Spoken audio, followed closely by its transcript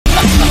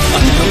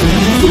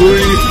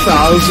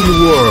3,000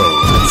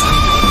 worlds,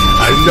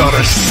 and not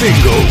a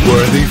single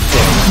worthy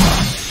foe.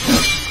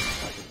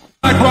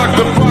 Rock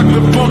the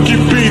funky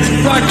beats.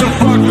 Rock the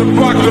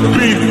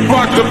beat.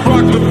 Rock the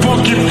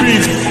funky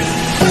beats.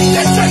 Shake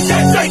that, shake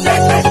that, shake that,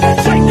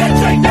 shake that,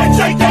 shake that,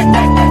 shake that,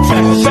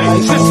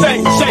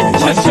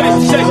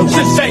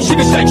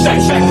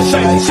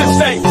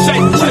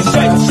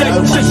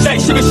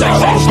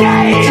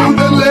 to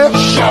the left,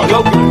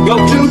 go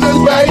to the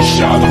right,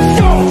 let's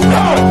go.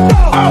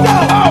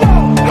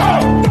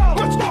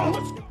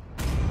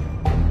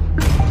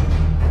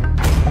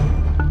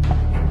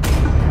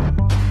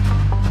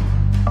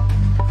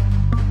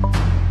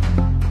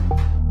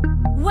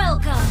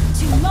 Welcome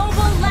to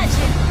Mobile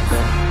Legends.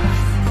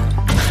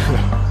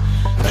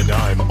 And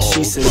I'm all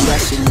She says that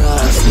she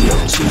loves me,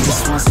 she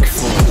just wants to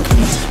fool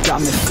me.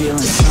 Got me feeling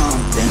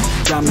something,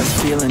 got me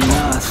feeling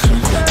nothing.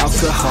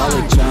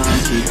 Alcoholic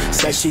junkie,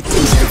 said she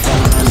thinks I'm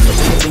funny.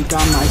 Think I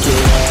might get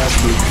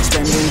ugly,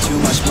 spending too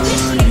much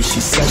money.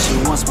 She said she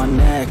wants my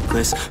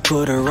necklace,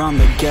 put her on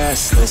the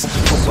guest list.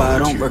 Hope I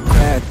don't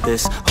regret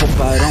this, hope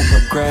I don't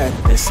regret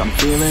this. I'm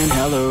feeling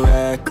hella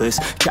reckless,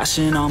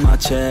 cashing all my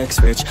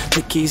checks rich.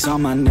 Pickies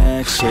on my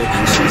neck, shit,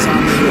 she's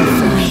on the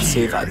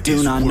offensive. I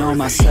do not know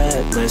my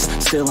set list,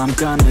 still I'm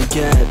gonna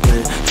get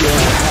lit. Yeah,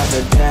 I have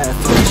a death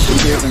wish, she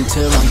give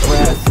until I'm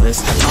breathless.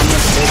 I'ma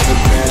stay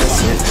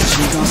progressive,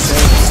 she gon'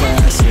 say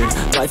obsessive.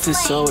 Life is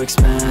so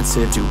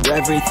expensive, do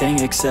everything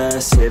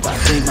excessive. I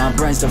think my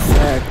brain's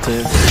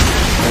defective.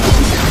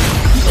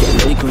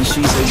 Get weak when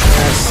she's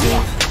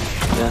aggressive.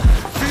 Yeah,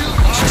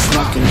 she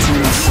snuck into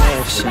my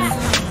section.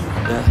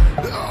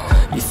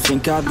 Yeah, you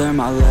think I'd learn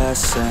my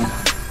lesson?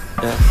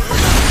 Yeah,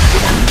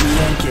 we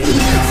ain't getting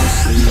no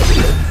sleep.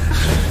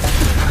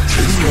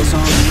 These girls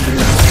don't even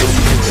know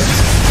me.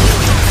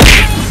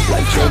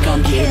 Like Drake,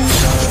 I'm getting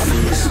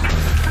trophies.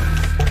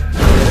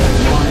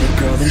 Want it,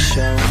 girl, then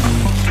show me.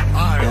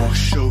 I'll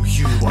show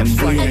you what And we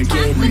fighting ain't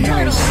getting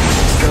no sleep.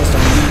 These girls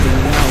don't even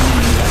know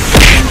me. Like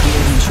Drake, I'm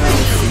getting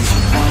trophies.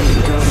 Want it,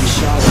 girl, then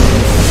show me.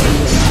 We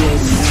ain't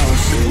getting no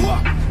sleep.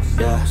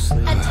 Yeah,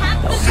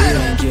 we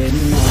ain't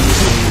getting no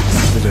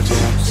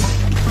sleep.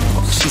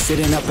 She's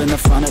sitting up in the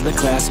front of the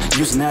class,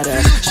 using that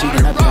ass, she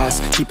in her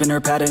past, keeping her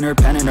pad and her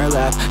pen in her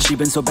lap. She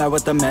been so bad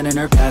with the men in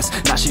her past,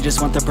 now she just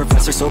want the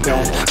professor so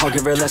bad. I'll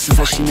give her lessons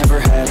that she never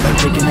had, like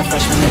taking a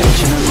freshman and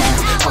teaching her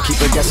math. I'll keep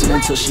her guessing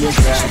until she a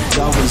grad. It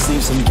always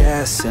leaves them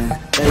guessing,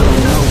 they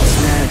don't know what's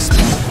next,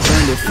 man.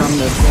 Learned it from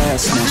the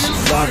best, man. She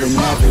loving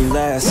every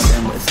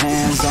lesson, with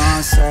hands-on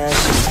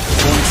sessions,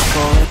 points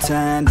for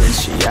attendance.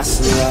 She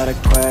asks a lot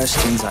of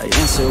questions, I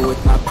answer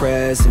with my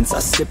presence. I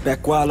sit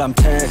back while I'm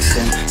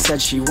texting, said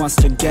she wants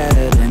to get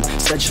it in,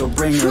 said she'll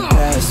bring her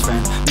best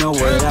friend. Know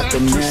what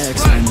happened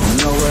next, man, you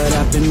know what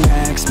happened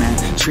next, man.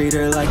 Treat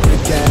her like a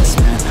guest,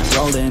 man,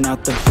 rolling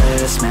out the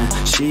best, man.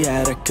 She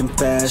had a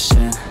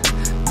confession,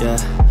 yeah.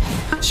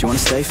 She wanna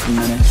stay for a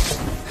minute,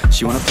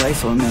 she wanna play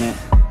for a minute,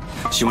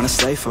 she wanna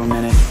stay for a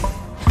minute,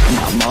 and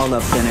now I'm all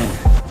up in it.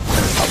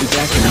 I'll be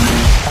back in a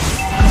minute,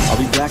 I'll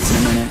be back in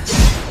a minute,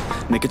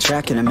 make a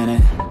track in a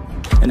minute,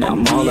 and now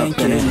I'm all up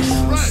in it. These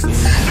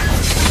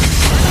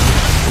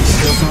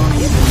girls don't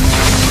even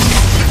know.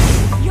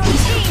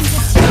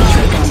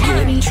 I'm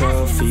getting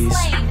trophies.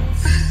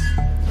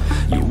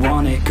 You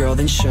want it, girl,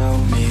 then show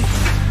me.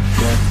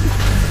 Yeah.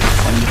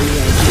 And we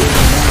ain't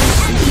getting no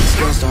sleep. These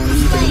girls don't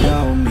even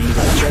know me.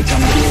 Like Drake,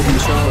 I'm getting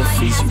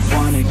trophies. You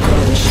want it,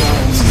 girl, then show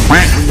me. We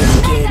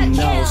ain't getting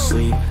no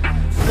sleep.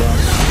 Yeah.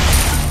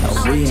 No,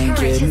 we ain't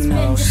getting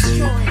no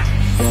sleep.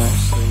 Yeah.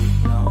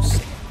 No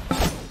sleep.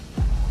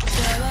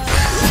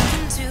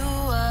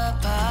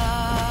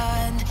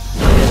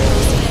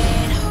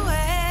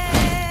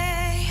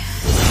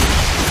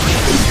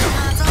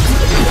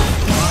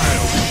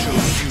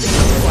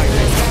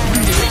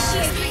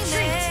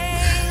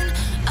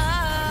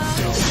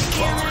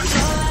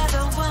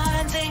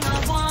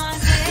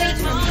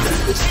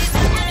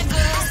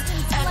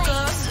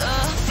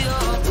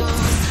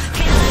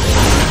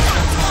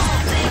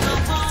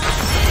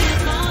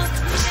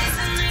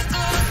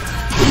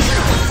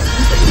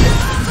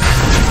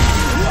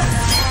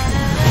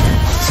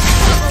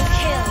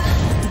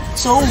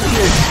 So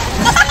weird.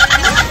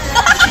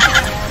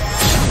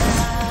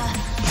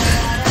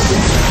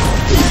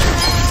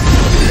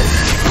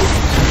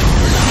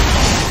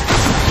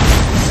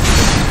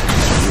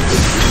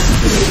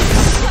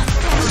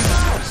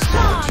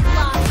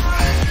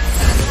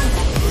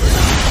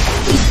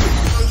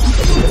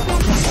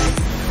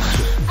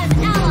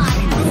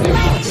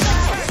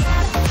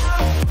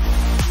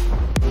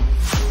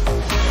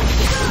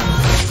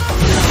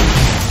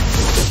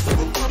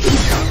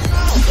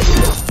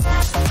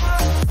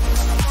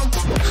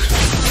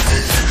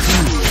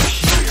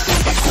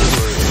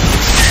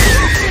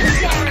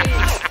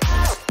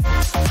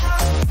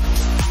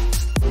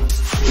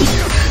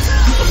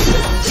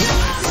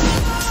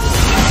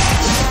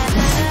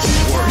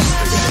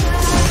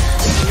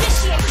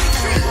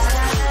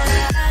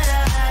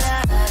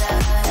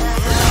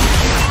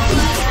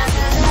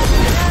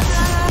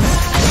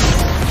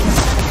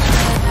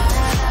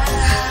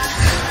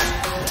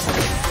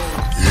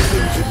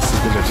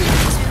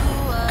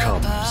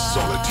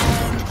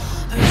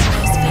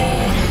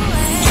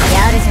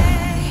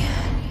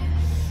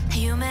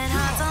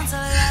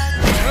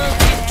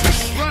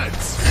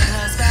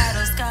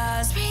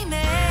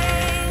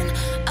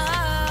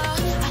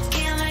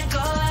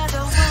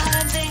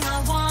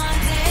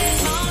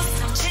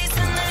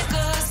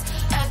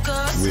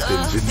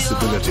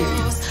 invincibility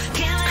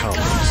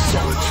comes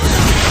solitude.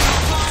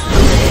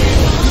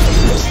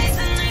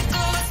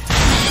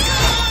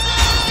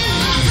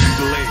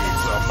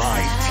 Blades are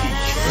my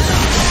teacher.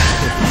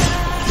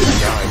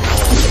 And I'm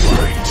all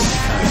right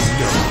and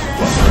no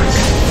other.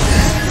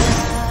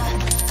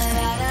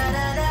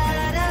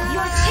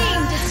 Your team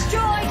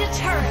destroyed a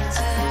turret.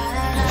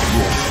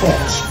 Your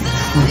force be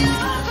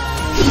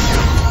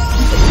free.